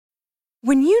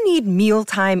When you need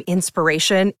mealtime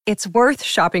inspiration, it's worth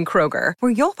shopping Kroger,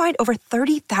 where you'll find over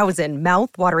 30,000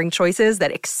 mouth-watering choices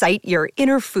that excite your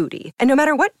inner foodie. And no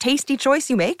matter what tasty choice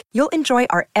you make, you'll enjoy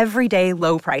our everyday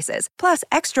low prices, plus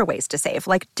extra ways to save,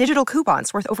 like digital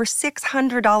coupons worth over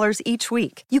 $600 each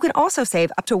week. You can also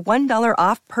save up to $1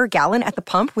 off per gallon at the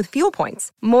pump with fuel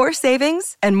points. More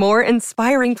savings and more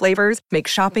inspiring flavors make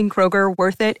shopping Kroger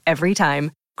worth it every time.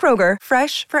 Kroger,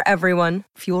 fresh for everyone.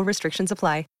 Fuel restrictions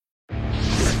apply.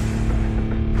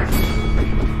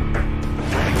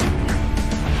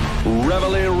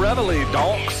 Reveille, reveille,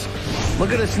 donks.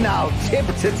 Look at us now, tip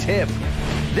to tip.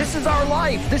 This is our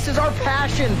life. This is our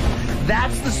passion.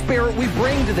 That's the spirit we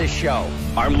bring to this show.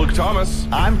 I'm Luke Thomas.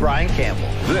 I'm Brian Campbell.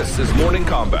 This is Morning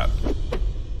Combat.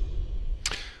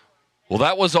 Well,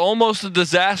 that was almost a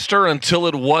disaster until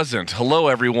it wasn't. Hello,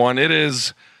 everyone. It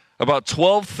is about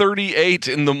 12:38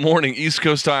 in the morning, East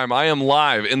Coast time. I am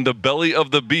live in the belly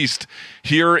of the beast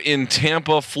here in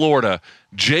Tampa, Florida.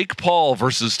 Jake Paul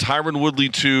versus Tyron Woodley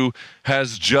 2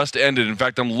 has just ended. In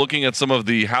fact, I'm looking at some of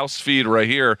the house feed right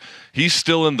here. He's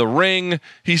still in the ring.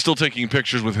 He's still taking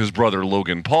pictures with his brother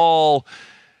Logan Paul.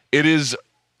 It is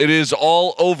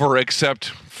all over except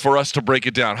for us to break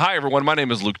it down. Hi, everyone. My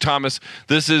name is Luke Thomas.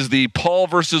 This is the Paul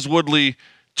versus Woodley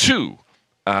 2.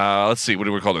 Let's see, what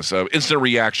do we call this? Instant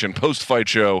reaction, post-fight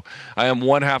show. I am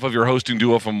one half of your hosting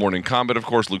duo from Morning Combat, of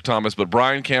course, Luke Thomas, but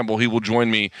Brian Campbell, he will join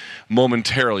me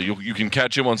momentarily. You can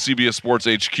catch him on CBS Sports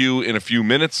HQ in a few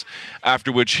minutes,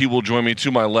 after which he will join me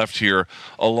to my left here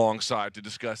alongside to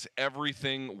discuss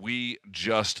everything we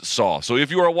just saw. So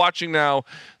if you are watching now,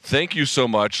 thank you so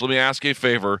much. Let me ask a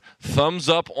favor. Thumbs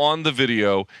up on the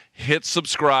video. Hit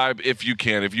subscribe if you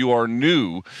can. If you are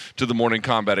new to the Morning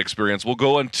Combat experience, we'll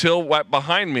go until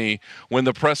behind me when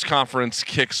the press conference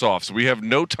kicks off. So we have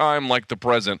no time like the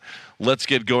present. Let's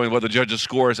get going. What the judges'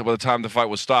 scores by the time the fight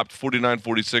was stopped,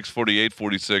 49-46,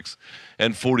 48-46,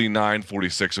 and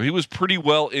 49-46. So he was pretty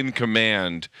well in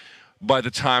command by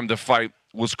the time the fight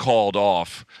was called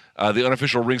off. The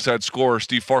unofficial ringside scorer,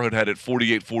 Steve Farhood, had it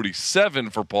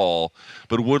 48-47 for Paul,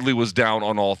 but Woodley was down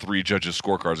on all three judges'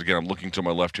 scorecards. Again, I'm looking to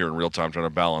my left here in real time, trying to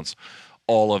balance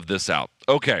all of this out.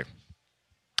 Okay,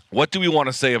 what do we want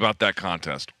to say about that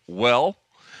contest? Well,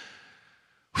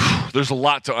 there's a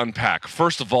lot to unpack.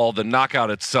 First of all, the knockout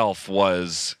itself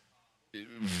was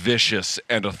vicious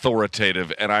and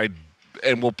authoritative,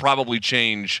 and will probably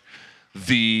change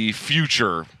the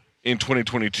future in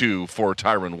 2022 for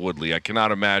Tyron Woodley. I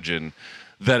cannot imagine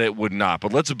that it would not.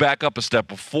 But let's back up a step.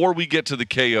 Before we get to the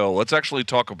KO, let's actually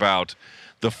talk about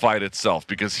the fight itself,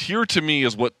 because here to me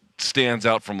is what stands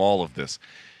out from all of this.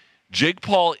 Jake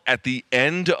Paul, at the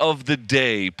end of the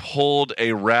day, pulled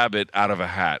a rabbit out of a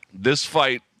hat. This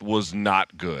fight was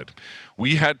not good.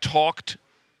 We had talked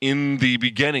in the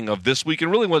beginning of this week,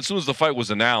 and really as soon as the fight was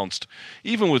announced,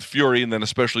 even with Fury, and then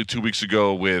especially 2 weeks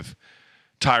ago with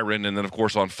Tyron, and then, of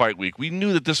course, on Fight Week, we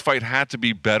knew that this fight had to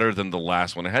be better than the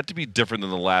last one. It had to be different than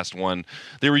the last one.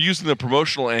 They were using the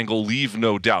promotional angle, leave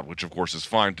no doubt, which, of course, is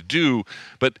fine to do.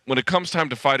 But when it comes time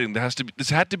to fighting,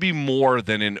 this had to be more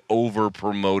than an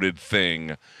over-promoted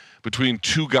thing between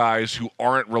two guys who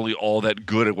aren't really all that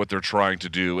good at what they're trying to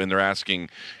do, and they're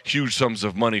asking huge sums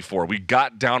of money for. We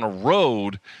got down a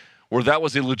road where that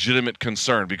was a legitimate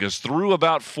concern, because through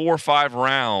about 4 or 5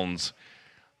 rounds,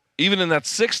 even in that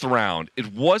 6th round,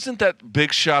 it wasn't that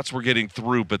big shots were getting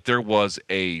through, but there was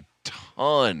a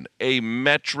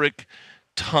metric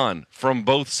ton from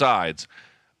both sides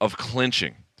of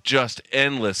clinching. Just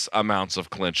endless amounts of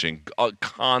clinching,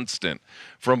 constant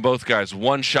from both guys.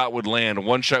 One shot would land,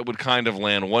 one shot would kind of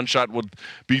land, one shot would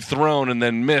be thrown and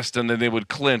then missed, and then they would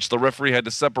clinch. The referee had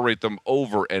to separate them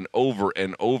over and over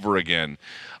and over again.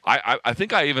 I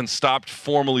think I even stopped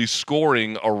formally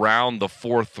scoring around the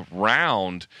 4th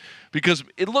round, because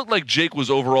it looked like Jake was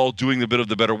overall doing a bit of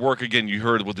the better work. Again, you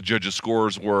heard what the judges'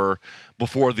 scores were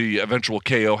before the eventual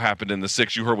KO happened in the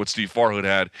 6th. You heard what Steve Farhood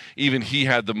had. Even he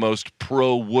had the most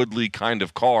pro-Woodley kind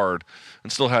of card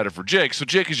and still had it for Jake. So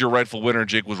Jake is your rightful winner.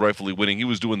 Jake was rightfully winning. He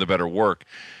was doing the better work.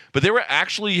 But they were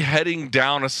actually heading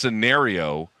down a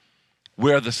scenario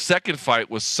where the second fight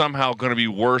was somehow going to be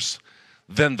worse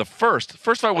than the first. The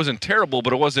first fight wasn't terrible,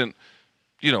 but it wasn't,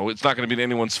 it's not going to be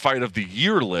in anyone's fight of the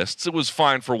year lists. It was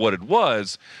fine for what it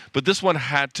was, but this one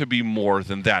had to be more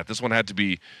than that. This one had to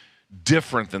be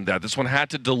different than that. This one had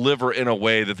to deliver in a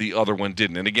way that the other one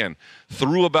didn't. And again,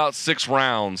 through about 6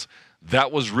 rounds,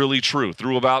 that was really true.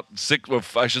 Through about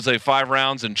 5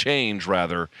 rounds and change,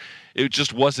 rather, it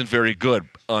just wasn't very good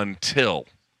until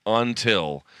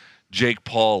Jake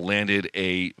Paul landed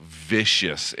a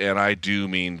vicious, and I do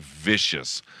mean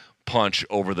vicious, punch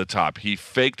over the top. He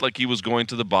faked like he was going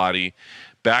to the body,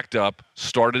 backed up,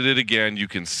 started it again. You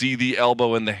can see the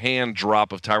elbow and the hand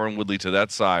drop of Tyron Woodley to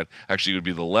that side. Actually, it would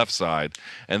be the left side.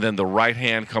 And then the right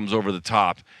hand comes over the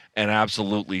top and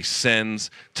absolutely sends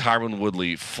Tyron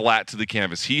Woodley flat to the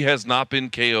canvas. He has not been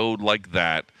KO'd like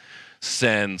that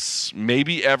since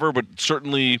maybe ever, but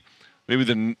certainly maybe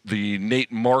the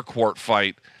Nate Marquardt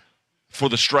fight for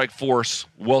the Strikeforce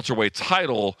welterweight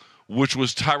title, which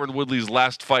was Tyron Woodley's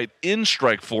last fight in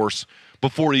Strikeforce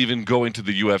before even going to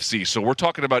the UFC. So we're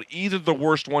talking about either the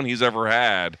worst one he's ever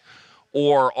had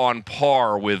or on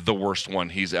par with the worst one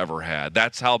he's ever had.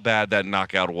 That's how bad that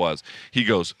knockout was. He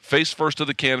goes face first to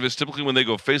the canvas. Typically when they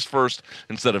go face first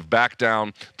instead of back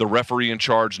down, the referee in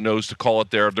charge knows to call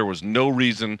it there. There was no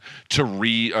reason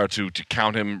to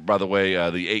count him, by the way,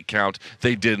 the 8 count.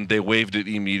 They didn't. They waived it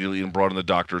immediately and brought in the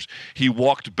doctors. He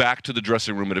walked back to the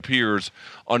dressing room, it appears,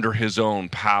 under his own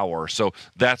power. So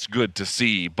that's good to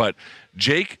see. But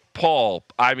Jake Paul,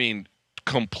 I mean,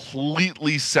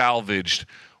 completely salvaged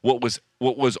what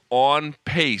was on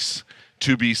pace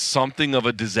to be something of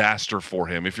a disaster for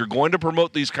him. If you're going to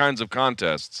promote these kinds of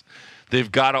contests,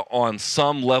 they've got to, on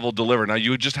some level, deliver. Now, you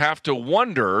would just have to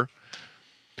wonder,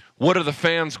 what are the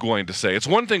fans going to say? It's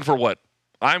one thing for what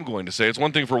I'm going to say. It's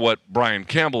one thing for what Brian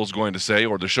Campbell is going to say,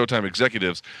 or the Showtime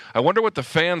executives. I wonder what the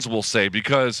fans will say,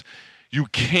 because you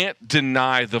can't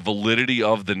deny the validity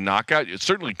of the knockout. You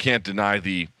certainly can't deny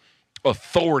the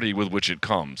authority with which it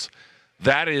comes.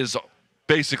 That is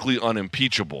basically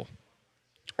unimpeachable.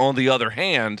 On the other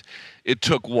hand, it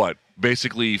took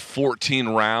basically 14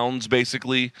 rounds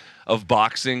of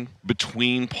boxing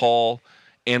between Paul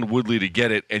and Woodley to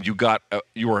get it, and you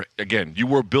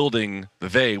were building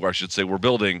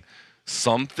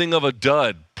something of a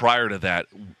dud prior to that.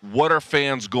 What are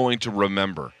fans going to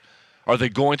remember? Are they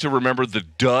going to remember the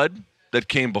dud that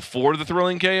came before the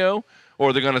thrilling KO,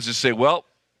 or are they going to just say, well,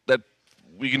 that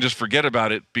we can just forget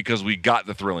about it because we got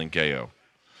the thrilling KO?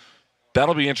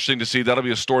 That'll be interesting to see. That'll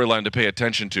be a storyline to pay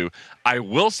attention to. I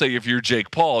will say, if you're Jake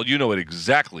Paul, you know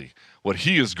exactly what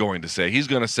he is going to say. He's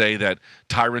going to say that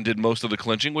Tyron did most of the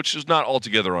clinching, which is not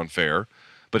altogether unfair,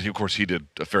 but of course he did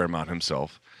a fair amount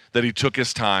himself, that he took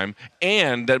his time,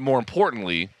 and that more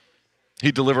importantly,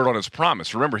 he delivered on his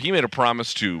promise. Remember, he made a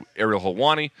promise to Ariel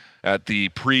Helwani at the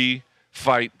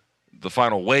pre-fight, the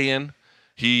final weigh-in.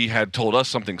 He had told us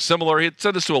something similar. He had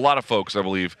said this to a lot of folks, I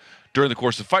believe, during the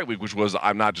course of fight week, which was,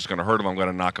 I'm not just going to hurt him, I'm going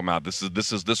to knock him out. This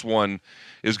one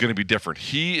is going to be different.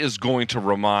 He is going to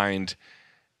remind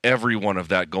everyone of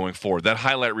that going forward. That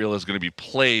highlight reel is going to be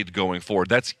played going forward.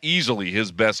 That's easily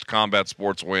his best combat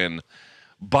sports win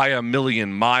by a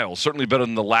million miles. Certainly better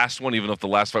than the last one, even if the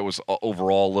last fight was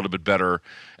overall a little bit better,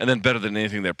 and then better than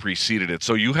anything that preceded it.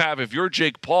 So if you're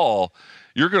Jake Paul,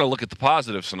 you're going to look at the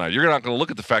positives tonight. You're not going to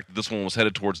look at the fact that this one was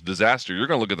headed towards disaster. You're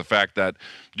going to look at the fact that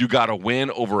you got a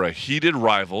win over a heated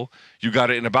rival. You got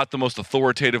it in about the most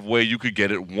authoritative way you could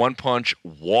get it. One punch,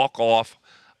 walk off,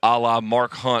 a la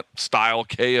Mark Hunt style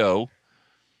KO.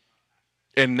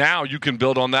 And now you can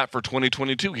build on that for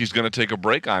 2022. He's going to take a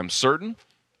break, I'm certain.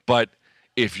 But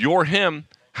if you're him,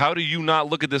 how do you not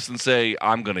look at this and say,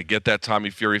 I'm going to get that Tommy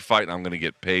Fury fight and I'm going to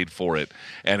get paid for it?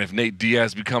 And if Nate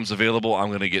Diaz becomes available, I'm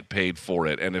going to get paid for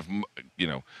it. And if,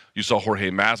 you saw Jorge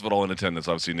Masvidal in attendance,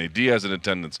 obviously Nate Diaz in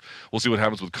attendance. We'll see what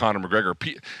happens with Conor McGregor.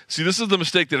 See, this is the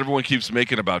mistake that everyone keeps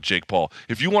making about Jake Paul.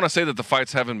 If you want to say that the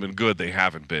fights haven't been good, they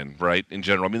haven't been, right, in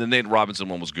general. I mean, the Nate Robinson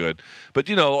one was good. But,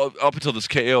 up until this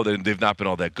KO, they've not been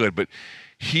all that good. But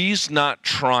he's not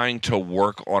trying to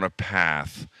work on a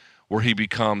path where he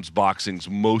becomes boxing's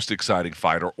most exciting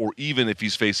fighter, or even if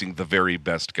he's facing the very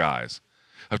best guys.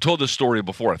 I've told this story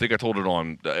before. I think I told it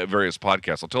on various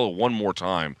podcasts. I'll tell it one more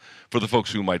time for the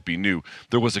folks who might be new.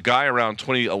 There was a guy around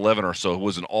 2011 or so who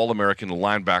was an All-American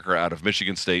linebacker out of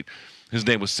Michigan State. His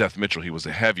name was Seth Mitchell. He was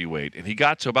a heavyweight, and he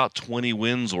got to about 20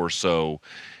 wins or so,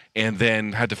 and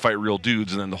then had to fight real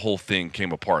dudes, and then the whole thing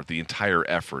came apart, the entire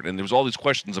effort. And there was all these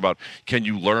questions about, can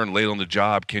you learn late on the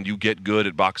job? Can you get good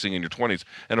at boxing in your 20s?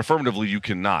 And affirmatively, you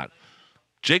cannot.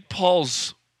 Jake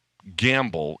Paul's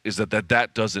gamble is that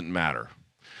doesn't matter.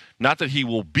 Not that he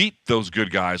will beat those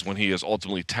good guys when he is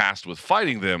ultimately tasked with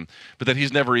fighting them, but that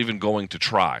he's never even going to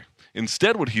try.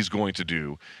 Instead, what he's going to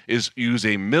do is use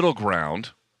a middle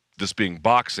ground, this being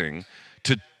boxing,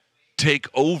 to take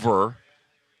over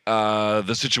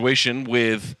the situation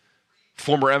with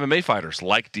former MMA fighters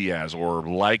like Diaz or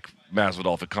like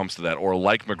Masvidal if it comes to that, or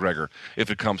like McGregor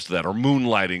if it comes to that, or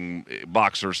moonlighting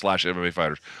boxers / MMA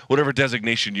fighters, whatever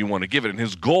designation you want to give it. And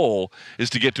his goal is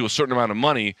to get to a certain amount of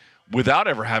money without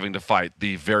ever having to fight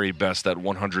the very best that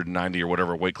 190 or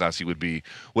whatever weight class he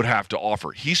would have to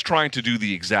offer. He's trying to do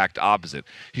the exact opposite.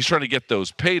 He's trying to get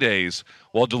those paydays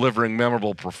while delivering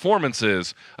memorable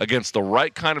performances against the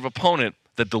right kind of opponent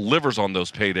that delivers on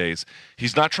those paydays.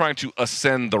 He's not trying to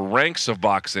ascend the ranks of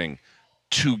boxing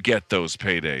to get those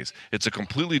paydays. It's a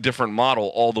completely different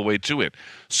model all the way to it.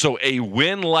 So a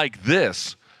win like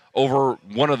this over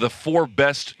one of the 4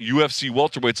 best UFC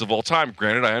welterweights of all time.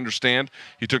 Granted, I understand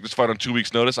he took this fight on 2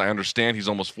 weeks' notice. I understand he's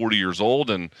almost 40 years old,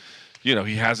 and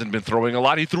he hasn't been throwing a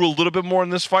lot. He threw a little bit more in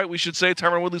this fight, we should say.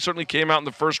 Tyron Woodley certainly came out in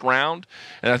the first round,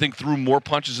 and I think threw more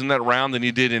punches in that round than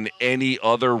he did in any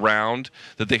other round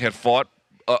that they had fought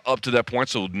up to that point,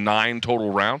 so 9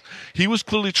 total rounds. He was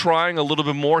clearly trying a little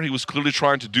bit more. He was clearly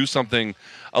trying to do something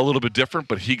a little bit different,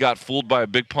 but he got fooled by a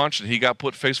big punch, and he got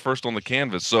put face first on the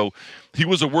canvas. So he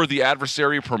was a worthy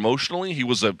adversary promotionally. He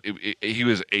was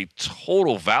a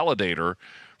total validator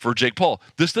for Jake Paul.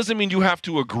 This doesn't mean you have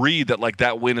to agree that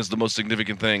that win is the most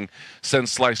significant thing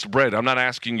since sliced bread. I'm not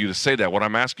asking you to say that. What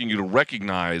I'm asking you to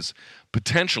recognize,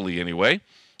 potentially anyway,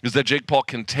 is that Jake Paul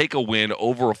can take a win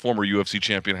over a former UFC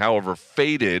champion, however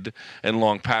faded and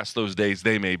long past those days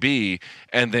they may be,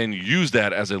 and then use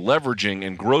that as a leveraging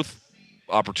and growth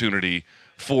opportunity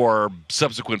for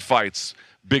subsequent fights,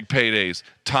 big paydays,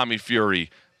 Tommy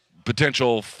Fury,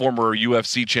 potential former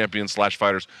UFC champions /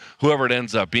 fighters, whoever it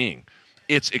ends up being.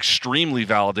 It's extremely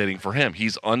validating for him.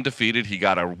 He's undefeated. He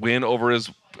got a win over his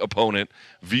opponent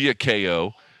via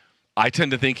KO. I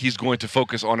tend to think he's going to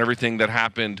focus on everything that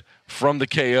happened from the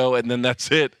KO, and then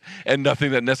that's it, and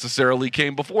nothing that necessarily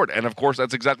came before it. And, of course,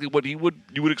 that's exactly what you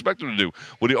would expect him to do,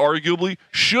 what he arguably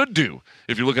should do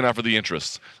if you're looking out for the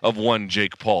interests of one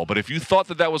Jake Paul. But if you thought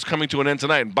that was coming to an end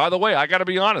tonight, and by the way, I got to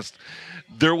be honest,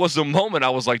 there was a moment I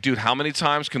was like, dude, how many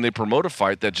times can they promote a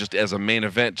fight that just as a main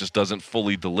event just doesn't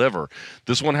fully deliver?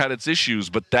 This one had its issues,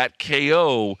 but that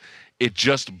KO, it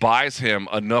just buys him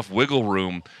enough wiggle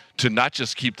room to not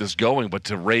just keep this going, but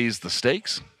to raise the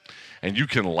stakes. And you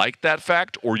can like that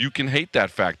fact or you can hate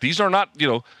that fact. These are not,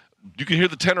 you can hear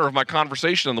the tenor of my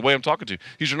conversation and the way I'm talking to you.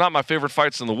 These are not my favorite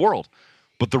fights in the world.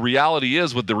 But the reality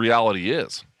is what the reality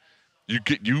is.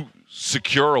 You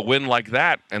secure a win like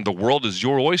that, and the world is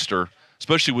your oyster,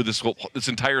 especially with this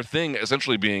entire thing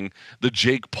essentially being the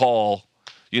Jake Paul,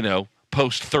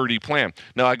 post-30 plan.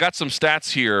 Now, I got some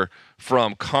stats here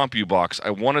from CompuBox.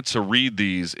 I wanted to read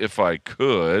these if I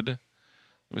could.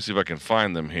 Let me see if I can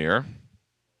find them here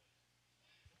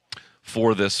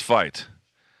for this fight.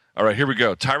 All right, here we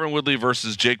go. Tyron Woodley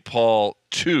versus Jake Paul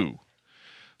 2.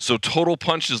 So total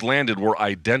punches landed were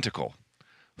identical,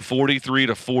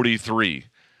 43-43.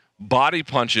 Body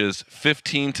punches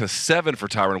 15-7 for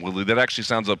Tyron Woodley. That actually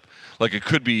sounds like it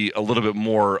could be a little bit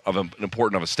more of an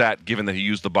important of a stat, given that he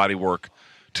used the body work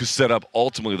to set up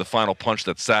ultimately the final punch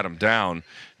that sat him down.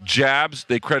 Jabs,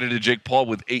 they credited Jake Paul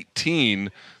with 18.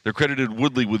 They credited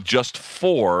Woodley with just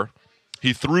 4.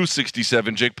 He threw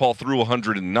 67. Jake Paul threw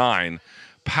 109.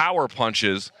 Power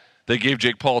punches, they gave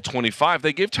Jake Paul 25.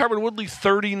 They gave Tyron Woodley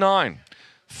 39.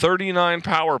 39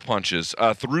 power punches.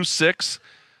 Through 6.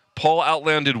 Paul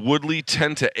outlanded Woodley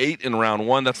 10-8 in round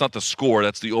 1. That's not the score.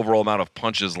 That's the overall amount of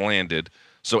punches landed.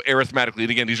 So arithmetically,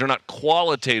 and again, these are not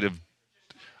qualitative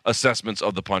assessments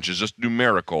of the punches, just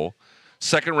numerical.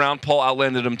 Second round, Paul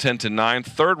outlanded him 10-9.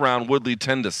 Third round, Woodley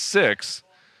 10-6.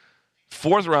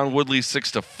 Fourth round, Woodley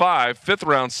 6-5. Fifth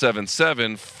round,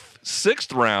 7-7.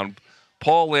 Sixth round,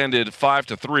 Paul landed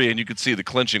 5-3, and you could see the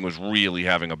clinching was really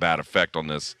having a bad effect on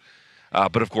this.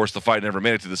 But, of course, the fight never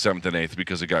made it to the 7th and 8th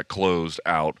because it got closed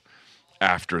out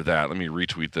after that. Let me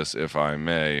retweet this if I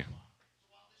may.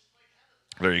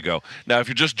 There you go. Now, if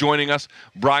you're just joining us,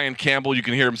 Brian Campbell, you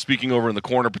can hear him speaking over in the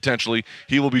corner potentially.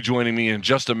 He will be joining me in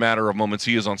just a matter of moments.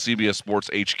 He is on CBS Sports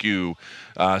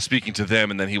HQ speaking to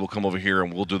them, and then he will come over here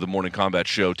and we'll do the Morning Combat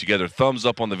show together. Thumbs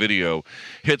up on the video.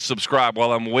 Hit subscribe.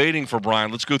 While I'm waiting for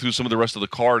Brian, let's go through some of the rest of the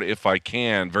card if I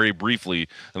can, very briefly,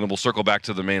 and then we'll circle back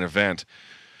to the main event.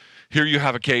 Here you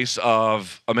have a case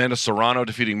of Amanda Serrano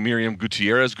defeating Miriam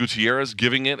Gutierrez. Gutierrez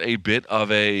giving it a bit of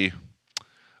a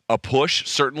push,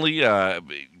 certainly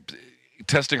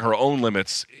testing her own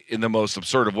limits in the most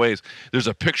absurd of ways. There's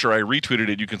a picture, I retweeted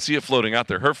it. You can see it floating out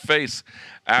there. Her face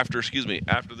after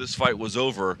this fight was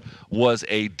over was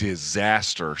a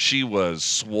disaster. She was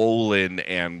swollen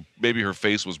and maybe her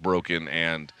face was broken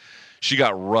and she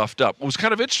got roughed up. What was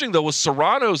kind of interesting, though, was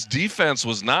Serrano's defense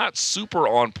was not super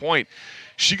on point.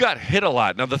 She got hit a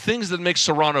lot. Now, the things that make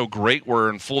Serrano great were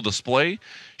in full display.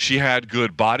 She had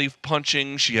good body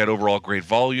punching. She had overall great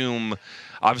volume.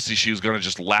 Obviously, she was going to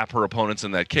just lap her opponents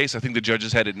in that case. I think the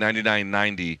judges had it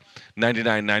 99-90,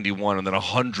 99-91, and then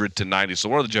 100-90. So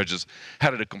one of the judges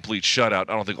had it a complete shutout.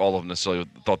 I don't think all of them necessarily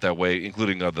thought that way,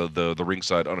 including the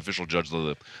ringside unofficial judge,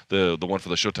 the one for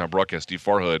the Showtime broadcast, Steve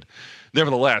Farhood.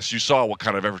 Nevertheless, you saw what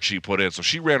kind of effort she put in. So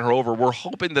she ran her over. We're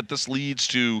hoping that this leads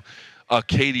to a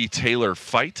Katie Taylor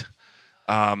fight.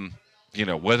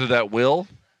 Whether that will,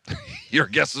 your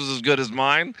guess is as good as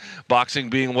mine, boxing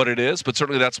being what it is, but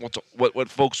certainly that's what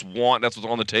folks want. That's what's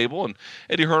on the table, and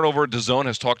Eddie Hearn over at DAZN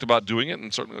has talked about doing it,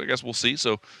 and certainly I guess we'll see.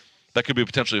 So that could be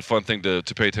potentially a fun thing to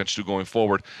pay attention to going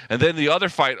forward. And then the other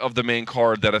fight of the main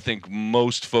card that I think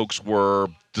most folks were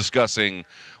discussing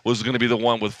was going to be the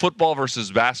one with football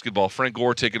versus basketball. Frank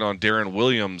Gore taking on Darren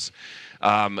Williams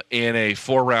in a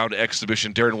 4-round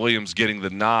exhibition. Darren Williams getting the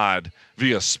nod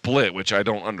via split, which I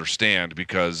don't understand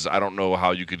because I don't know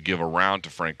how you could give a round to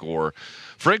Frank Gore.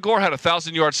 Frank Gore had a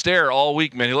 1,000-yard stare all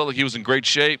week, man. He looked like he was in great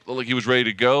shape, looked like he was ready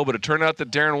to go, but it turned out that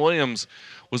Darren Williams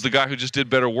was the guy who just did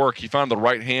better work. He found the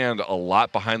right hand a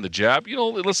lot behind the jab.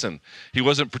 Listen, he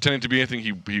wasn't pretending to be anything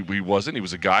he wasn't. He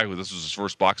was a guy who this was his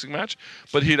first boxing match,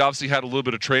 but he'd obviously had a little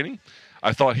bit of training.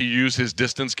 I thought he used his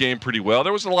distance game pretty well.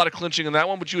 There was a lot of clinching in that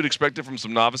one, but you would expect it from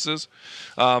some novices.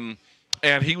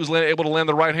 And he was able to land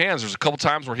the right hands. There's a couple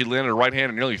times where he landed a right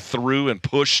hand and nearly threw and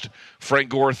pushed Frank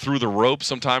Gore through the rope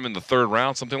sometime in the 3rd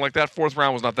round, something like that. 4th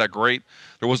round was not that great.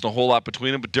 There wasn't a whole lot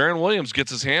between them. But Darren Williams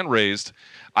gets his hand raised.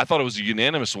 I thought it was a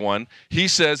unanimous one. He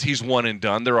says he's one and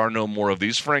done. There are no more of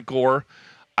these. Frank Gore,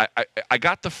 I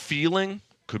got the feeling,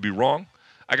 could be wrong,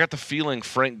 I got the feeling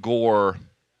Frank Gore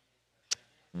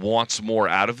wants more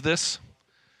out of this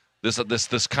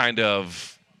kind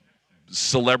of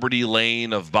celebrity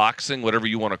lane of boxing, whatever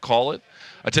you want to call it.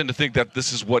 I tend to think that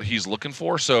this is what he's looking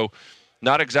for. So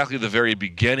not exactly the very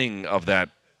beginning of that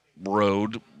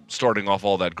road starting off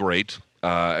all that great,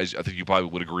 as I think you probably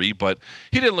would agree, but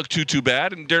he didn't look too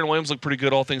bad, and Darren Williams looked pretty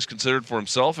good, all things considered, for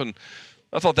himself, and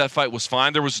I thought that fight was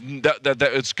fine. There was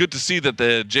it's good to see that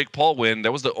the Jake Paul win,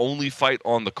 that was the only fight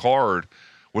on the card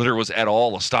where there was at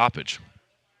all a stoppage.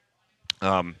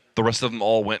 The rest of them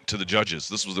all went to the judges.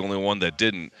 This was the only one that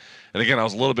didn't. And again, I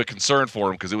was a little bit concerned for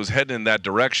him because it was heading in that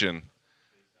direction,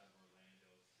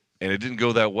 and it didn't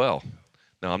go that well.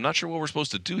 Now, I'm not sure what we're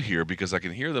supposed to do here because I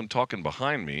can hear them talking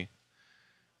behind me,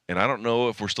 and I don't know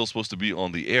if we're still supposed to be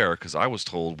on the air because I was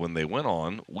told when they went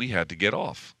on, we had to get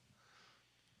off.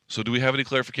 So do we have any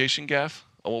clarification, Gaff,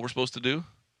 on what we're supposed to do?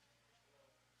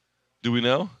 Do we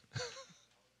know?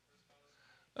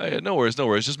 No worries.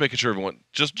 Just making sure everyone,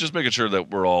 just making sure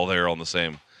that we're all there on the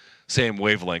same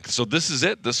wavelength. So this is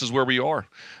it. This is where we are.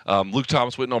 Luke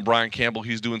Thomas waiting on Brian Campbell.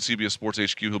 He's doing CBS Sports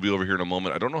HQ. He'll be over here in a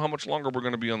moment. I don't know how much longer we're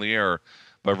going to be on the air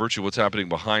by virtue of what's happening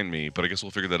behind me, but I guess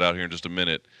we'll figure that out here in just a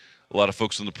minute. A lot of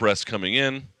folks in the press coming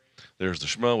in. There's the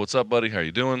Schmo. What's up, buddy? How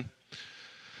you doing?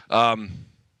 But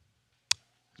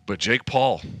Jake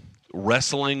Paul,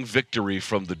 wrestling victory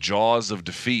from the jaws of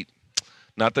defeat.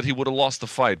 Not that he would have lost the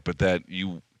fight, but that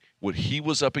what he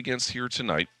was up against here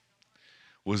tonight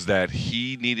was that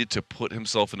he needed to put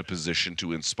himself in a position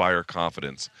to inspire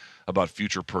confidence about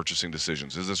future purchasing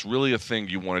decisions. Is this really a thing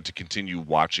you wanted to continue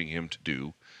watching him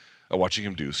do,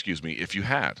 if you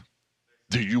had?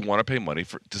 Do you want to pay money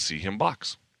to see him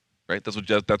box? Right?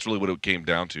 That's really what it came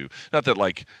down to. Not that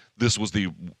like this was the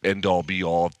end all be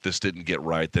all. If this didn't get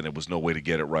right, then it was no way to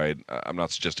get it right. I'm not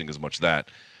suggesting as much that,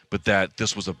 but that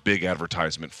this was a big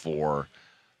advertisement for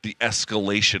the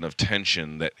escalation of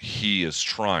tension that he is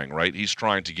trying, right? He's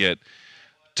trying to get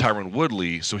Tyron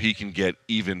Woodley so he can get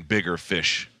even bigger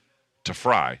fish to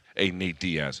fry. A Nate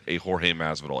Diaz, a Jorge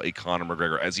Masvidal, a Conor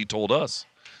McGregor, as he told us,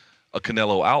 a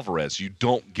Canelo Alvarez. You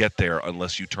don't get there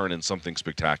unless you turn in something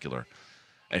spectacular.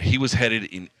 And he was headed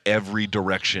in every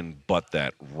direction but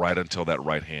that, right until that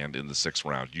right hand in the 6th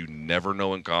round. You never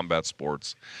know in combat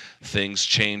sports. Things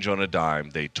change on a dime.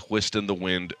 They twist in the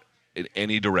wind in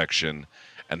any direction.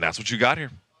 And that's what you got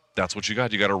here. That's what you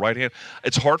got. You got a right hand.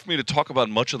 It's hard for me to talk about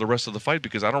much of the rest of the fight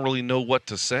because I don't really know what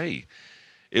to say.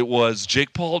 It was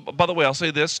Jake Paul, by the way, I'll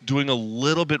say this, doing a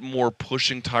little bit more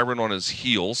pushing Tyron on his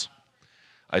heels.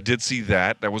 I did see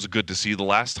that. That was good to see. The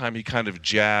last time he kind of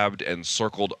jabbed and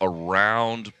circled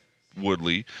around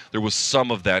Woodley. There was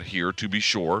some of that here, to be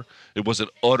sure. It wasn't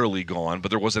utterly gone, but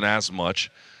there wasn't as much.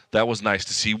 That was nice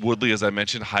to see. Woodley, as I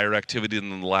mentioned, higher activity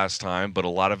than the last time, but a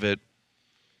lot of it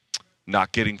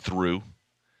not getting through.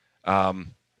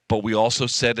 But we also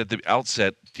said at the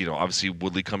outset, obviously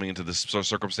Woodley coming into this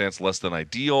circumstance less than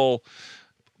ideal,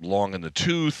 long in the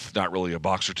tooth, not really a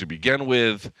boxer to begin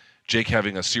with. Jake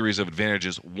having a series of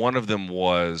advantages. One of them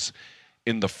was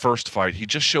in the first fight. He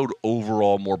just showed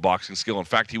overall more boxing skill. In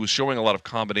fact, he was showing a lot of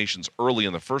combinations early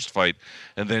in the first fight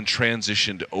and then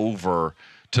transitioned over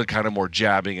to kind of more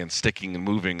jabbing and sticking and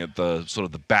moving at the sort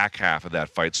of the back half of that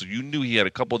fight. So you knew he had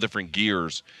a couple of different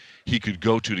gears he could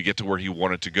go to get to where he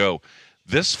wanted to go.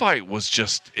 This fight was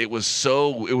just, it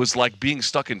was like being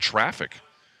stuck in traffic.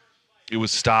 It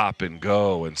was stop and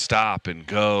go and stop and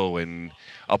go, and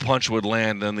a punch would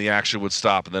land, then the action would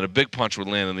stop, and then a big punch would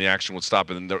land, and the action would stop.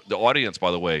 And the audience,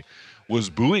 by the way, was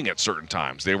booing at certain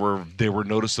times. They were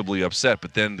noticeably upset,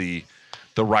 but then the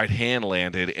right hand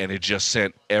landed, and it just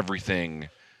sent everything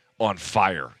on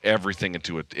fire, everything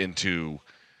into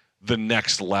the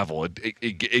next level.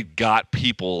 It got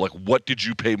people like, what did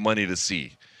you pay money to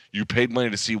see? You paid money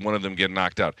to see one of them get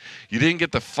knocked out. You didn't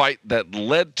get the fight that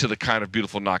led to the kind of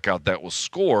beautiful knockout that was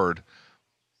scored,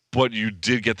 but you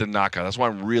did get the knockout. That's why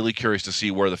I'm really curious to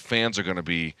see where the fans are going to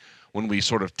be when we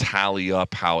sort of tally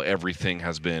up how everything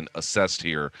has been assessed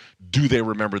here. Do they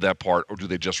remember that part, or do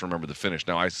they just remember the finish?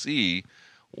 Now, I see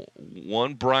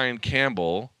one Brian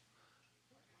Campbell.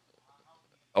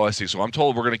 Oh, I see. So I'm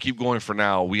told we're going to keep going for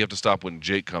now. We have to stop when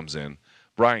Jake comes in.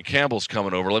 Brian Campbell's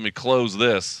coming over. Let me close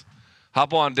this.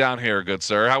 Hop on down here, good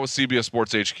sir. How was CBS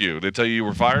Sports HQ? Did they tell you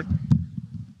were fired?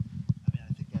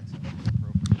 I think that's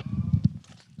appropriate.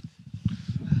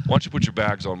 Why don't you put your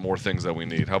bags on more things that we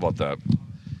need? How about that?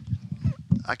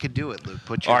 I could do it, Luke.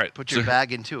 Put your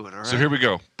bag into it, all right? So here we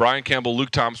go. Brian Campbell,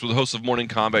 Luke Thomas, with the host of Morning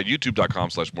Combat,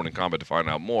 youtube.com/Morning Combat to find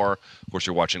out more. Of course,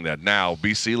 you're watching that now.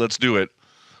 BC, let's do it.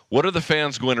 What are the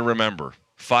fans going to remember?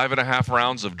 5.5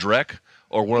 rounds of Drek,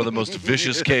 or one of the most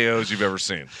vicious KOs you've ever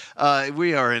seen?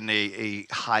 We are in a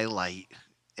highlight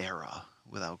era,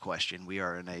 without question. We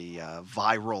are in a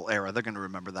viral era. They're going to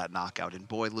remember that knockout. And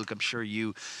boy, Luke, I'm sure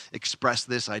you expressed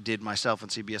this. I did myself on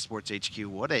CBS Sports HQ.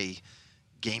 What a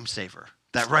game saver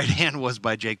that right hand was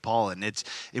by Jake Paul. And it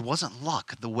wasn't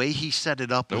luck. The way he set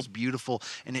it up was beautiful,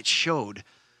 and it showed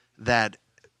that.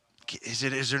 Is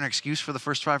there an excuse for the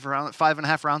first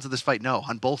 5.5 rounds of this fight? No,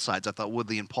 on both sides. I thought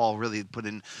Woodley and Paul really put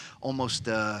in almost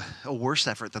a worse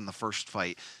effort than the first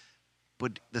fight.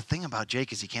 But the thing about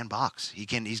Jake is he can box.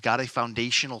 He's got a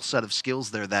foundational set of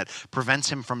skills there that prevents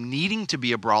him from needing to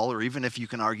be a brawler, even if you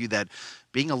can argue that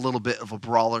being a little bit of a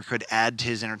brawler could add to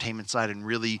his entertainment side and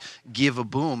really give a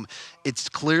boom. It's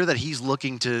clear that he's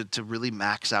looking to really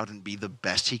max out and be the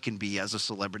best he can be as a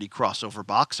celebrity crossover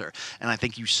boxer. And I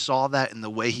think you saw that in the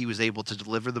way he was able to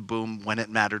deliver the boom when it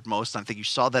mattered most. I think you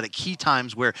saw that at key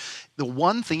times where the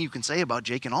one thing you can say about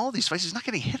Jake in all of these fights, he's not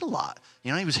getting hit a lot.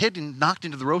 You know, he was hit and knocked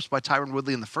into the ropes by Tyron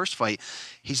Woodley in the first fight.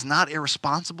 He's not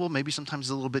irresponsible, maybe sometimes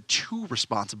a little bit too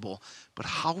responsible, but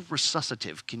how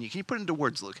resuscitative, can you put into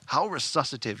words, Luke, how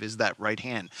resuscitative is that right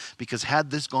hand? Because had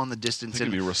this gone the distance... I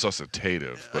think it'd be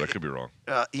resuscitative, but I could be wrong.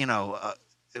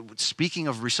 Speaking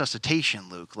of resuscitation,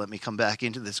 Luke, let me come back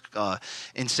into this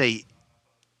and say,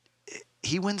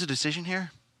 he wins a decision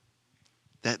here.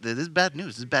 That is bad news.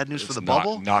 This is bad news for the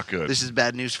bubble. Not good. This is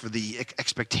bad news for the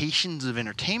expectations of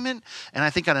entertainment. And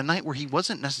I think on a night where he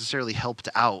wasn't necessarily helped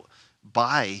out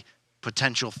by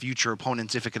potential future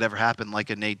opponents, if it could ever happen,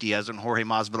 like a Nate Diaz and Jorge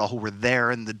Masvidal, who were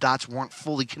there and the dots weren't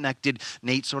fully connected.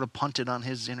 Nate sort of punted on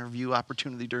his interview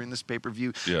opportunity during this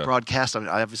pay-per-view broadcast. I mean,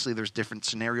 obviously, there's different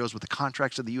scenarios with the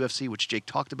contracts of the UFC, which Jake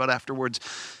talked about afterwards.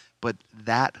 But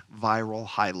that viral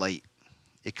highlight,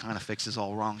 it kind of fixes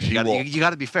all wrong. You got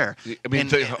to be fair. I mean,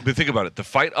 think about it. The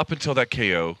fight up until that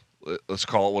KO, let's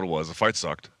call it what it was. The fight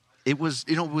sucked. It was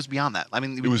beyond that. I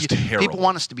mean, it was terrible. People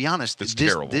want us to be honest. It's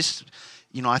terrible.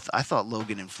 I thought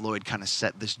Logan and Floyd kind of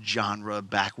set this genre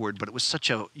backward, but it was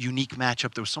such a unique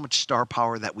matchup. There was so much star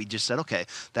power that we just said, okay,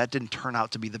 that didn't turn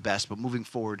out to be the best, but moving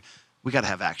forward, we got to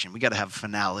have action. We got to have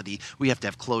finality. We have to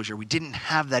have closure. We didn't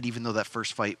have that, even though that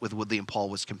first fight with Woodley and Paul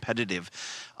was competitive.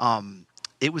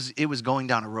 It was going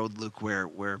down a road, Luke,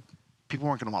 where people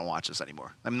weren't going to want to watch this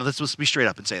anymore. I mean, let's be straight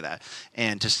up and say that.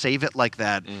 And to save it like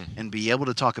that and be able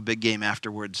to talk a big game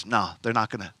afterwards, no, they're not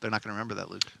going to remember that,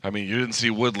 Luke. I mean, you didn't see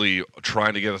Woodley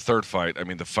trying to get a third fight. I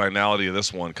mean, the finality of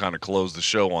this one kind of closed the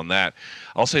show on that.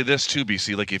 I'll say this too,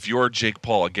 BC. Like, if you're Jake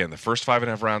Paul, again, the first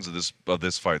 5.5 rounds of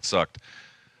this fight sucked.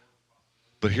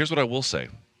 But here's what I will say.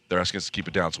 They're asking us to keep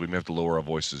it down, so we may have to lower our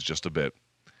voices just a bit.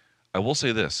 I will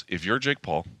say this. If you're Jake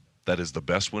Paul, that is the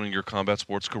best win in your combat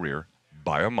sports career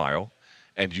by a mile,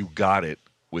 and you got it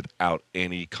without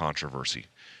any controversy.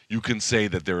 You can say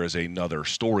that there is another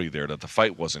story there, that the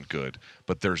fight wasn't good,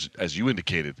 but there's, as you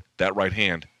indicated, that right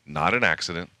hand, not an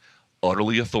accident,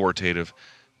 utterly authoritative.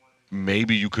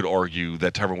 maybe you could argue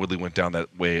that Tyron Woodley went down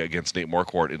that way against Nate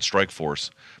Marquardt in Strikeforce,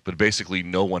 but basically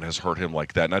no one has hurt him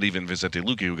like that. Not even Vicente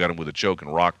Luque, who got him with a choke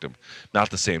and rocked him.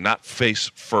 Not the same. Not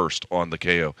face first on the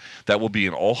KO. That will be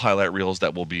in all highlight reels.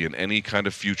 That will be in any kind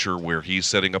of future where he's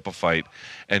setting up a fight.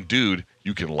 And, dude,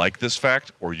 you can like this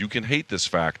fact or you can hate this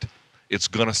fact. It's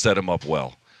going to set him up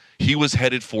well. He was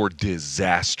headed for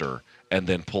disaster and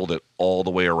then pulled it all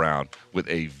the way around with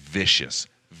a vicious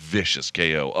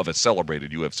KO of a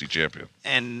celebrated UFC champion.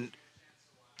 And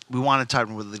we wanted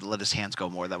Tyron Woodley to let his hands go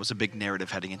more. That was a big narrative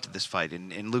heading into this fight.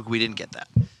 And Luke, we didn't get that.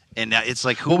 And it's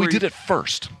like, we did it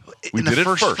first. In the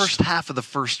first half of the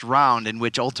first round, in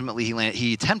which ultimately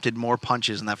he attempted more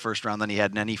punches in that first round than he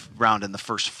had in any round in the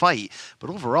first fight. But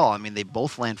overall, I mean, they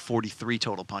both land 43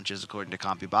 total punches according to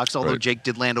CompuBox. Although Jake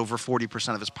did land over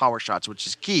 40% of his power shots, which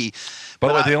is key. By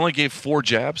the way, they only gave 4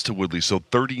 jabs to Woodley, so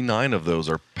 39 of those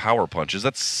are power punches.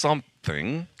 That's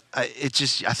something. I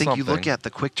think you look at the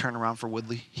quick turnaround for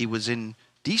Woodley. He was in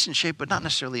decent shape, but not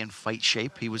necessarily in fight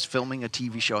shape. He was filming a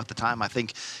TV show at the time. I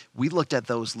think we looked at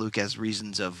those, Luke, as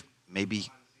reasons of maybe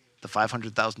the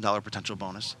 $500,000 potential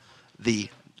bonus, the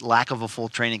lack of a full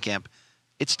training camp.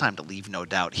 It's time to leave, no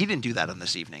doubt. He didn't do that on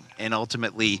this evening. And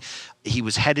ultimately, he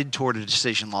was headed toward a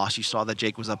decision loss. You saw that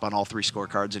Jake was up on all 3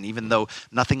 scorecards. And even though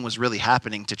nothing was really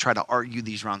happening, to try to argue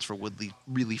these rounds for Woodley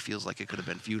really feels like it could have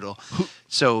been futile.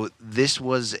 So this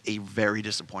was a very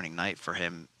disappointing night for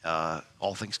him,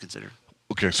 all things considered.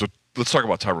 Okay, so let's talk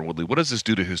about Tyron Woodley. What does this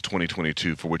do to his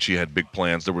 2022, for which he had big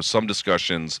plans? There were some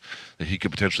discussions that he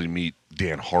could potentially meet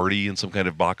Dan Hardy in some kind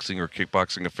of boxing or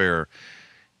kickboxing affair.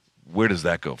 Where does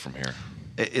that go from here?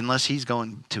 Unless he's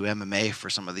going to MMA for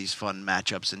some of these fun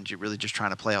matchups and you're really just trying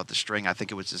to play out the string, I think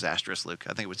it was disastrous, Luke. I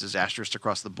think it was disastrous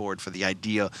across the board for the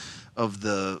idea of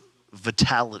the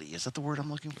vitality. Is that the word I'm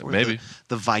looking for? Maybe.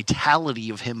 The vitality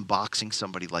of him boxing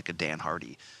somebody like a Dan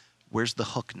Hardy. Where's the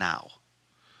hook now?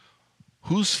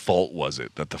 Whose fault was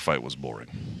it that the fight was boring?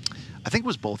 I think it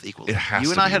was both equally. It has you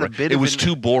to and I be, had right? a bit. It was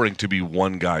too boring to be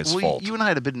one guy's fault. You and I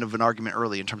had a bit of an argument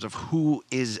early in terms of who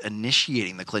is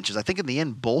initiating the clinches. I think in the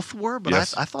end both were, but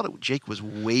yes. I thought Jake was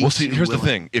way Well, see, too here's willing. the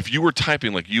thing. If you were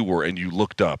typing like you were and you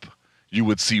looked up, you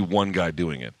would see one guy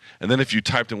doing it. And then if you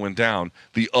typed and went down,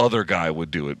 the other guy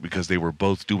would do it because they were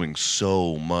both doing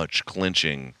so much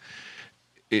clinching.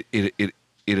 It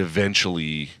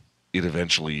eventually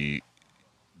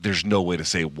there's no way to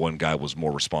say one guy was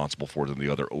more responsible for it than the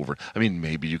other over. I mean,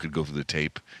 maybe you could go through the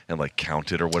tape and like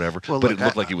count it or whatever, but look, it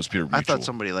looked like it was pure mutual. I thought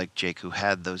somebody like Jake, who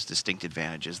had those distinct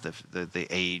advantages, the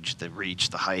age, the reach,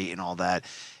 the height, and all that,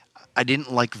 I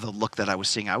didn't like the look that I was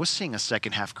seeing. I was seeing a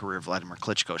second-half career Vladimir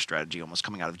Klitschko strategy almost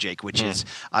coming out of Jake, which is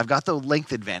I've got the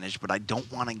length advantage, but I don't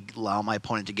want to allow my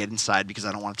opponent to get inside because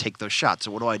I don't want to take those shots.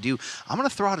 So what do? I'm going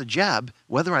to throw out a jab.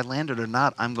 Whether I land it or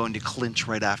not, I'm going to clinch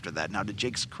right after that. Now, to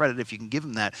Jake's credit, if you can give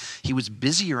him that, he was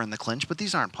busier in the clinch, but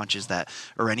these aren't punches that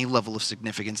are any level of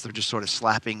significance. They're just sort of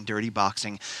slapping, dirty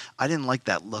boxing. I didn't like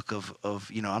that look of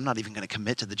I'm not even going to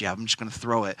commit to the jab. I'm just going to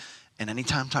throw it. And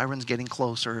anytime Tyron's getting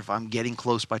close, or if I'm getting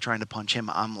close by trying to punch him,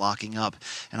 I'm locking up.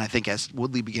 And I think as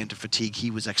Woodley began to fatigue,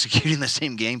 he was executing the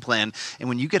same game plan. And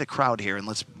when you get a crowd here, and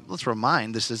let's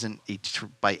remind, this isn't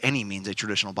by any means a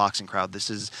traditional boxing crowd. This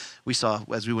is, we saw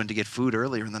as we went to get food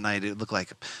earlier in the night, it looked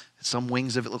like some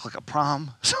wings of it looked like a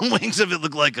prom. Some wings of it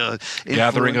looked like a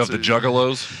gathering of the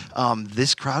juggalos.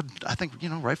 This crowd, I think,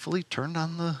 rightfully turned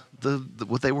on the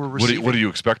what they were receiving. What do you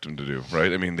expect them to do,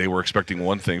 right? I mean, they were expecting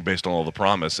one thing based on all the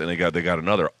promise, and they got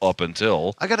another up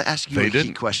until I got to ask you a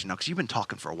key question now, because you've been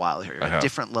talking for a while here at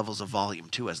different levels of volume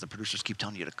too, as the producers keep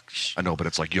telling you to. I know, but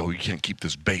it's like, you can't keep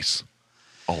this bass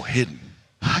all hidden.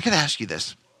 I got to ask you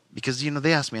this, because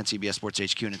they asked me on CBS Sports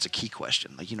HQ, and it's a key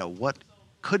question. Like, what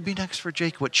could be next for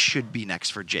Jake? What should be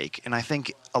next for Jake? And I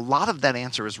think a lot of that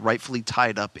answer is rightfully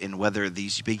tied up in whether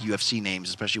these big UFC names,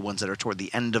 especially ones that are toward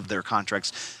the end of their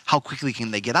contracts, how quickly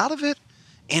can they get out of it?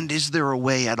 And is there a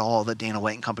way at all that Dana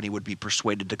White and company would be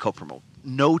persuaded to co-promote?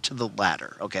 No to the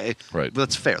latter, okay? Right.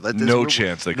 That's fair. No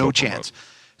chance they co-promote. No chance.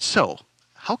 So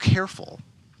how careful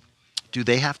do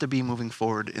they have to be moving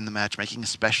forward in the matchmaking,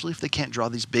 especially if they can't draw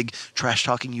these big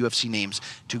trash-talking UFC names,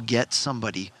 to get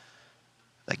somebody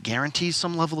that guarantees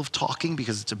some level of talking,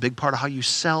 because it's a big part of how you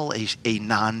sell a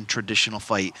non-traditional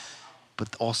fight,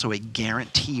 but also a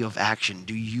guarantee of action?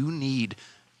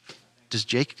 Does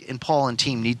Jake and Paul and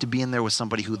team need to be in there with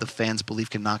somebody who the fans believe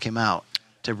can knock him out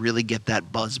to really get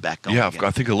that buzz back going? Yeah, again?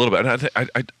 I think a little bit.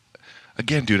 And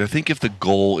again, dude, I think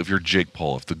if you're Jake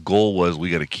Paul, if the goal was we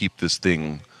got to keep this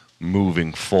thing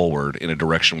moving forward in a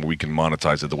direction where we can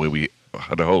monetize it the way we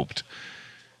had hoped,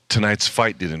 tonight's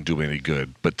fight didn't do any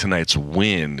good, but tonight's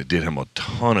win did him a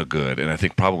ton of good, and I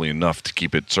think probably enough to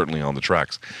keep it certainly on the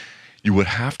tracks. You would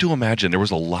have to imagine there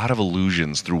was a lot of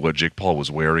allusions through what Jake Paul was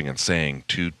wearing and saying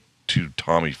to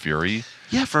Tommy Fury.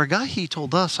 Yeah, for a guy he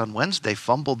told us on Wednesday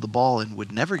fumbled the ball and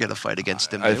would never get a fight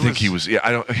against him. I think he was.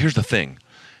 Yeah, here's the thing.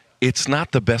 It's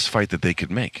not the best fight that they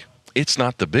could make. It's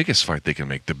not the biggest fight they can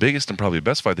make. The biggest and probably the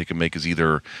best fight they can make is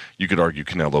either, you could argue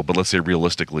Canelo, but let's say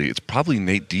realistically, it's probably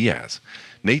Nate Diaz.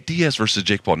 Nate Diaz versus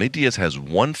Jake Paul. Nate Diaz has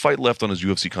one fight left on his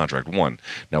UFC contract, one.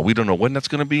 Now, we don't know when that's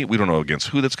going to be. We don't know against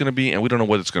who that's going to be, and we don't know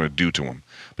what it's going to do to him.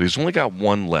 But he's only got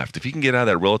one left. If he can get out of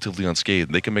that relatively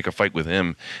unscathed, they can make a fight with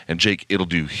him and Jake. It'll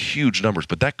do huge numbers,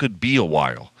 but that could be a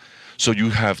while. So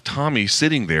you have Tommy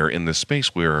sitting there in this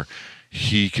space where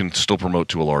he can still promote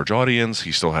to a large audience.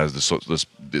 He still has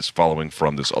this following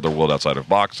from this other world outside of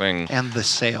boxing. And the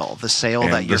sale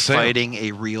that you're fighting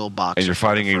a real boxer. And you're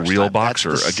fighting a real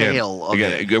boxer.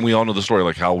 Again, we all know the story.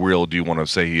 Like, how real do you want to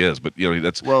say he is? But he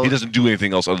doesn't do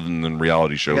anything else other than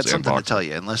reality shows. I got something to tell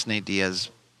you. Unless Nate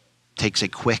Diaz takes a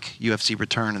quick UFC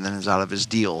return and then is out of his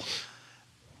deal,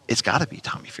 it's got to be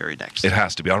Tommy Fury next. It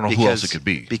has to be. I don't know who else it could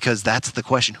be. Because that's the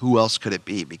question. Who else could it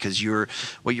be? Because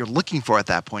what you're looking for at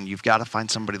that point, you've got to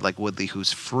find somebody like Woodley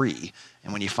who's free.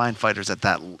 And when you find fighters at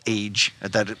that age,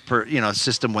 at that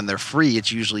system when they're free,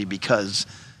 it's usually because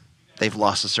they've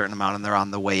lost a certain amount and they're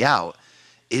on the way out.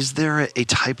 Is there a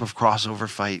type of crossover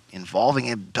fight involving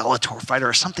a Bellator fighter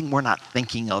or something we're not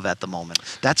thinking of at the moment?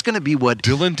 That's going to be what...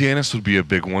 Dylan Dennis would be a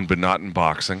big one, but not in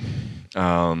boxing.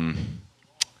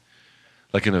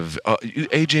 Like in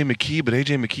AJ McKee, but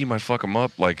AJ McKee might fuck him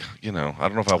up. Like, I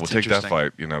don't know if I would take that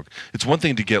fight. It's one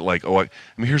thing to get like,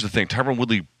 here's the thing. Tyron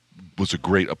Woodley was a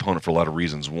great opponent for a lot of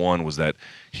reasons. One was that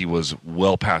he was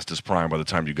well past his prime by the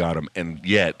time you got him, and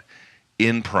yet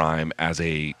in prime as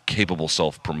a capable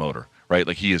self-promoter, right?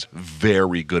 Like, he is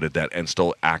very good at that and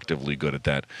still actively good at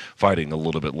that, fighting a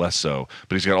little bit less so.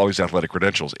 But he's got all these athletic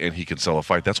credentials, and he can sell a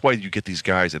fight. That's why you get these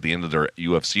guys at the end of their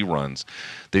UFC runs.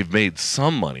 They've made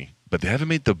some money, but they haven't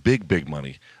made the big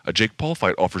money. A Jake Paul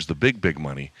fight offers the big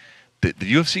money. The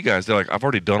UFC guys, they're like, I've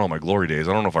already done all my glory days.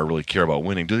 I don't know if I really care about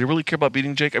winning. Do they really care about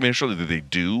beating Jake? I mean, surely they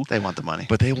do. They want the money.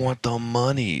 But they want the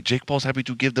money. Jake Paul's happy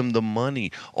to give them the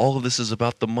money. All of this is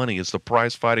about the money. It's the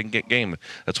prize fighting game.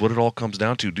 That's what it all comes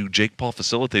down to. Jake Paul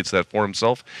facilitates that for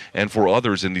himself and for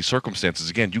others in these circumstances.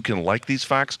 Again, you can like these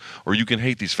facts or you can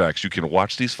hate these facts. You can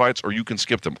watch these fights or you can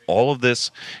skip them. All of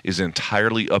this is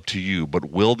entirely up to you.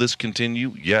 But will this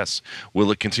continue? Yes.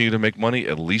 Will it continue to make money?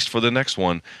 At least for the next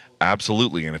one.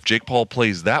 Absolutely. And if Jake Paul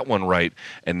plays that one right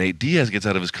and Nate Diaz gets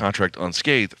out of his contract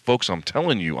unscathed, folks, I'm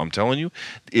telling you,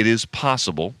 it is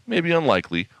possible, maybe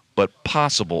unlikely, but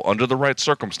possible under the right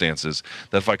circumstances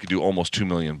that if I could do almost 2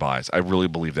 million buys. I really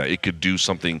believe that. It could do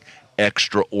something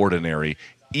extraordinary,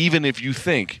 even if you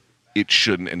think it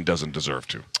shouldn't and doesn't deserve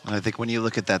to. And I think when you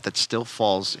look at that still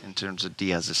falls in terms of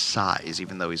Diaz's size,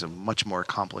 even though he's a much more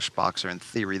accomplished boxer in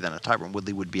theory than a Tyron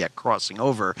Woodley would be at crossing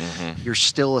over. Mm-hmm. You're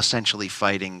still essentially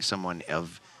fighting someone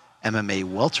of MMA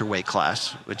welterweight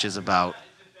class, which is about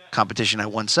competition at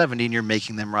 170, and you're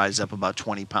making them rise up about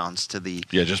 20 pounds to the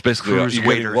just basically you're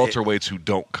getting welterweights who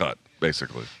don't cut,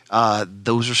 basically.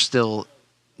 Those are still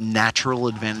natural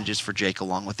advantages for Jake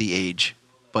along with the age,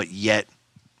 but yet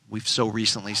we've so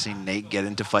recently seen Nate get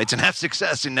into fights and have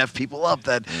success and have people up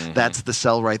that that's the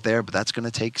sell right there. But that's going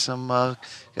to take some how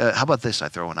about this? I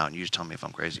throw one out and you just tell me if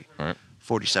I'm crazy. All right.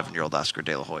 47-year-old Oscar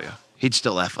De La Hoya. He'd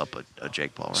still F up a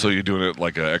Jake Paul. Right? So you're doing it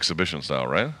like an exhibition style,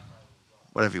 right?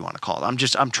 Whatever you want to call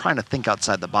it. I'm trying to think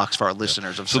outside the box for our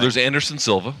listeners. So there's Anderson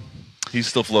Silva. He's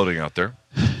still floating out there.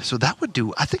 So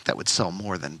I think that would sell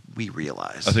more than we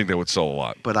realize. I think that would sell a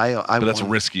lot. But that's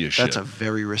risky as shit. That's a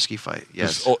very risky fight,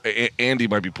 yes. Andy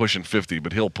might be pushing 50,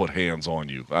 but he'll put hands on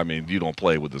you. I mean, you don't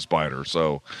play with the spider,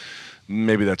 so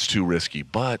maybe that's too risky.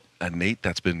 But a Nate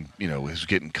that's been, who's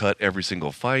getting cut every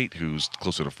single fight, who's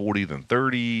closer to 40 than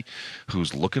 30,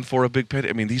 who's looking for a big pay.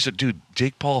 I mean,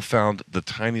 Jake Paul found the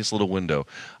tiniest little window.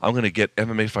 I'm going to get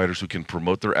MMA fighters who can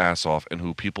promote their ass off and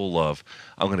who people love.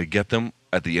 I'm going to get them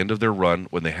at the end of their run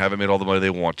when they haven't made all the money they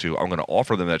want to. I'm going to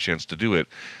offer them that chance to do it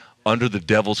under the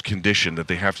devil's condition that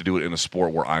they have to do it in a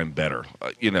sport where I'm better.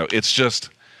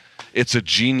 It's a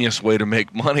genius way to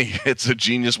make money. It's a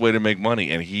genius way to make money.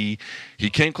 And he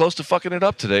came close to fucking it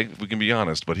up today, if we can be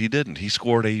honest, but he didn't. He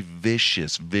scored a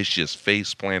vicious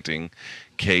face-planting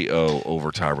KO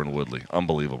over Tyron Woodley.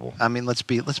 Unbelievable. I mean, let's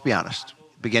be honest.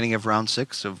 Beginning of round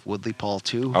 6 of Woodley Paul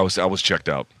 2. I was checked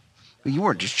out. You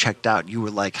weren't just checked out. You were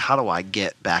like, how do I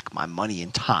get back my money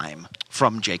in time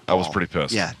from Jake Paul? I was pretty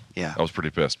pissed. Yeah. I was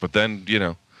pretty pissed. But then,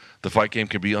 The fight game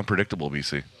can be unpredictable,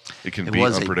 BC. It can It be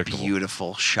was unpredictable. a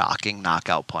beautiful, shocking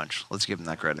knockout punch. Let's give him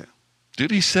that credit. Dude,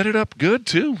 he set it up good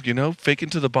too. Fake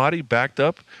into the body, backed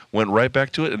up, went right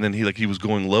back to it, and then he was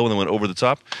going low and then went over the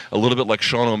top. A little bit like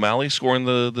Sean O'Malley scoring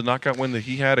the knockout win that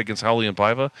he had against Howley and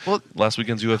Paiva last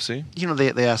weekend's UFC.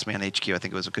 They asked me on HQ. I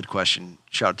think it was a good question.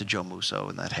 Shout out to Joe Musso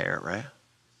and that hair, right?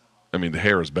 I mean, the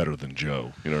hair is better than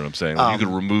Joe. You know what I'm saying? Like, you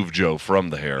could remove Joe from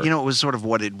the hair. It was sort of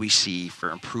what did we see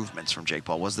for improvements from Jake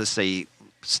Paul? Was this a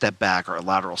step back or a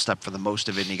lateral step for the most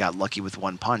of it, and he got lucky with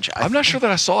one punch? I'm not sure that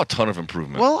I saw a ton of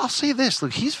improvement. Well, I'll say this.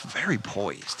 Look, he's very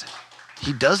poised.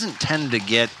 He doesn't tend to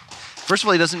get... First of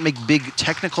all, he doesn't make big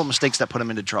technical mistakes that put him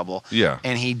into trouble. Yeah.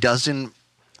 And he doesn't...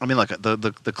 I mean, look,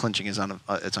 the clinching is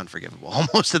it's unforgivable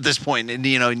almost at this point. And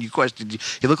you questioned.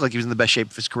 He looked like he was in the best shape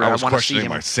of his career. I was questioning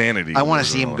my sanity. I want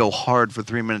to see him go hard for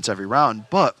 3 minutes every round,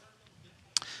 but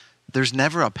there's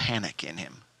never a panic in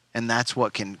him, and that's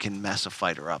what can mess a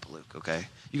fighter up, Luke. Okay,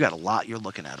 you got a lot you're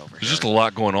looking at over here. There's just a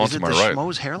lot going on to my right. Is it the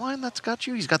Schmo's hairline that's got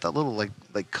you? He's got that little like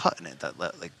cut in it, that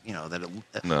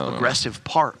aggressive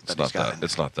part that he's got.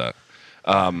 It's not that.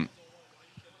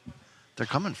 They're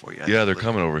coming for you. Yeah, they're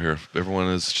coming over here. Everyone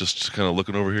is just kind of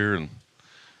looking over here and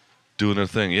doing their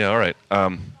thing. Yeah, all right.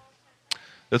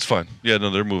 That's fine. Yeah, no,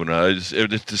 they're moving.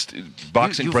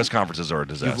 Boxing press conferences are a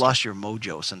disaster. You've lost your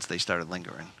mojo since they started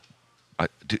lingering.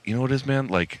 You know what it is, man?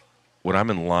 Like, when I'm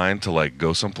in line to, like,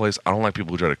 go someplace, I don't like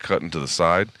people who try to cut into the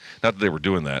side. Not that they were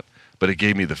doing that, but it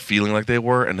gave me the feeling like they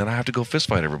were, and then I have to go fist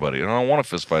fight everybody. And I don't want to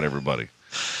fist fight everybody.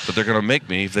 But they're going to make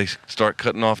me if they start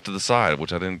cutting off to the side,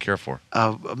 which I didn't care for.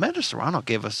 Amanda Serrano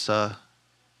gave us a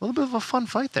little bit of a fun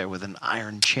fight there with an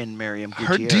iron chin Miriam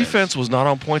Gutierrez. Her defense was not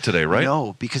on point today, right?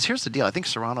 No, because here's the deal. I think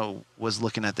Serrano was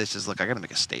looking at this as, look, I got to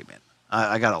make a statement.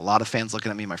 I got a lot of fans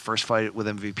looking at me. My first fight with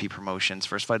MVP Promotions,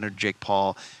 first fight under Jake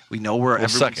Paul. We know where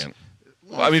second.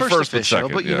 Well, I mean, first official, but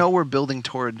second. But you know we're building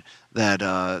toward that,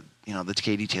 the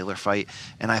Katie Taylor fight.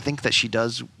 And I think that she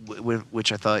does,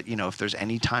 which I thought, if there's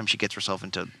any time she gets herself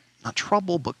into not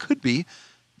trouble, but could be,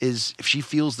 is if she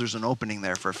feels there's an opening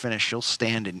there for a finish, she'll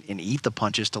stand and eat the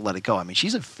punches to let it go. I mean,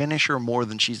 she's a finisher more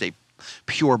than she's a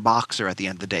pure boxer at the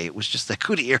end of the day. It was just that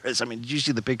Gutierrez. I mean, did you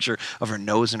see the picture of her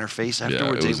nose and her face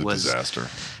afterwards? Yeah, it was a disaster.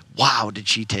 Wow, did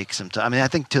she take some time? I mean, I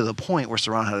think to the point where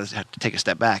Serrano had to take a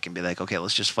step back and be like, okay,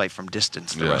 let's just fight from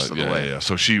distance the rest of the way. Yeah.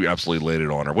 So she absolutely laid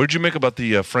it on her. What did you make about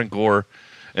the Frank Gore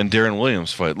and Darren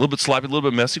Williams fight? A little bit sloppy, a little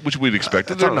bit messy, which we'd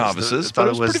expected. They're novices, but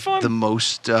it was pretty fun. The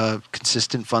most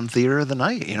consistent fun theater of the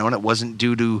night, and it wasn't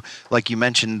due to, like you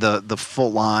mentioned, the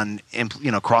full-on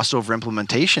crossover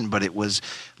implementation, but it was,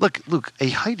 look, a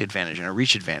height advantage and a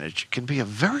reach advantage can be a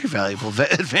very valuable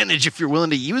advantage if you're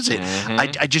willing to use it.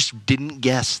 Mm-hmm. I just didn't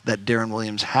guess that Darren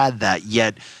Williams had that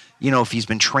yet. If he's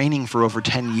been training for over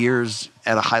 10 years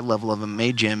at a high level of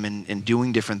MMA gym and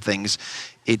doing different things,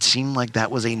 it seemed like that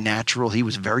was a natural. He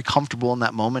was very comfortable in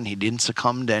that moment. He didn't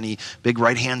succumb to any big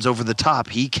right hands over the top.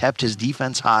 He kept his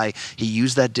defense high. He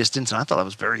used that distance, and I thought I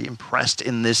was very impressed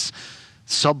in this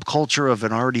subculture of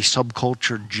an already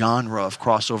subcultured genre of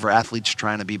crossover athletes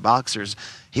trying to be boxers.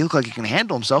 He looked like he can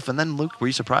handle himself. And then, Luke, were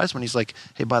you surprised when he's like,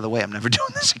 hey, by the way, I'm never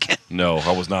doing this again? No,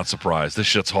 I was not surprised. This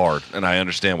shit's hard, and I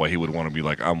understand why he would want to be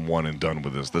like, I'm one and done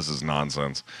with this. This is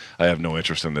nonsense. I have no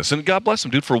interest in this. And God bless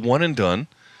him, dude, for one and done.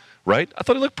 Right? I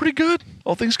thought he looked pretty good,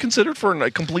 all things considered, for a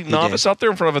complete novice out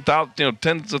there in front of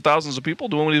tens of thousands of people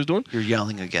doing what he was doing. You're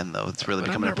yelling again, though. It's really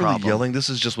becoming a problem. Really yelling. This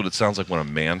is just what it sounds like when a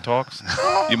man talks.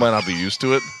 You might not be used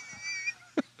to it.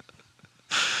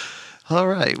 All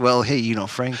right. Well, hey,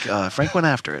 Frank went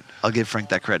after it. I'll give Frank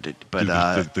that credit. But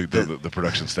the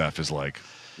production staff is like,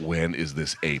 when is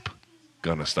this ape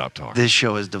gonna stop talking? This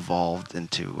show has devolved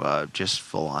into just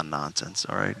full-on nonsense.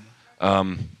 All right.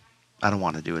 I don't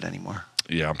want to do it anymore.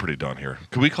 Yeah, I'm pretty done here.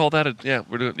 Can we call that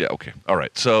we're doing, okay. All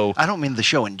right, so. I don't mean the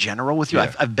show in general with you.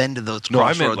 Yeah. I've been to those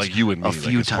crossroads. No, I meant like you and me, a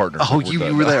few like partners. Oh,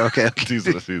 you were there, okay.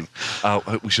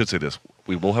 We should say this.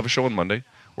 We will have a show on Monday.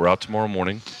 We're out tomorrow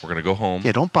morning. We're going to go home.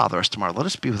 Yeah, don't bother us tomorrow. Let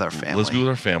us be with our family. Let's be with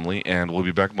our family, and we'll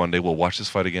be back Monday. We'll watch this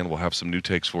fight again. We'll have some new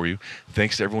takes for you.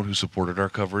 Thanks to everyone who supported our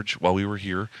coverage while we were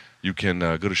here. You can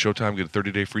go to Showtime, get a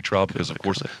 30-day free trial, because, of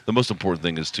course, the most important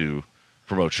thing is to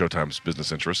promote Showtime's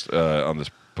business interest on this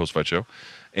post-fight show.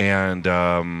 And,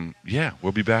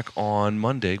 we'll be back on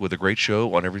Monday with a great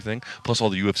show on everything, plus all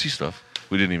the UFC stuff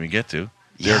we didn't even get to.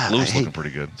 Derek Lewis looking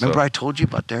pretty good. Remember I told you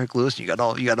about Derek Lewis? You got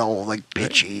all like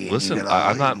bitchy. Hey, listen,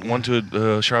 I'm not one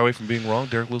to shy away from being wrong.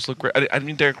 Derek Lewis looked great. I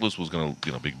mean, Derek Lewis was going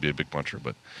to be a big puncher,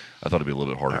 but I thought it'd be a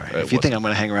little bit harder. Right. If you think I'm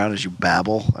going to hang around as you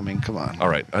babble, I mean, come on. All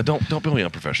right, don't be me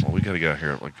unprofessional. We got to get out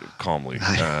here calmly.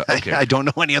 Okay. I don't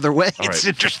know any other way. All It's right.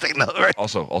 interesting though. Right?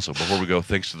 Also, before we go,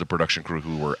 thanks to the production crew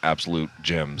who were absolute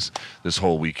gems this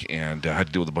whole week and had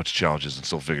to deal with a bunch of challenges and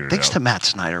still figured it out. Thanks to Matt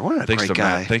Snyder. What a great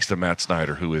guy. Thanks to Matt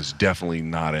Snyder, who is definitely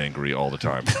not angry all the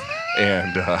time.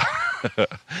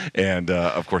 and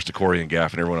of course to Corey and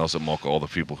Gaff and everyone else at Mulca, all the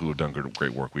people who have done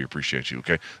great work. We appreciate you.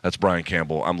 Okay, that's Brian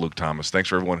Campbell. I'm Luke Thomas. Thanks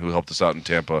for everyone who helped us out in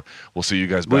Tampa. We'll see you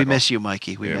guys back. We miss you,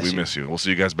 Mikey. We miss you. We'll see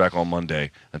you guys back on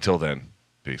Monday. Until then,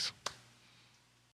 peace.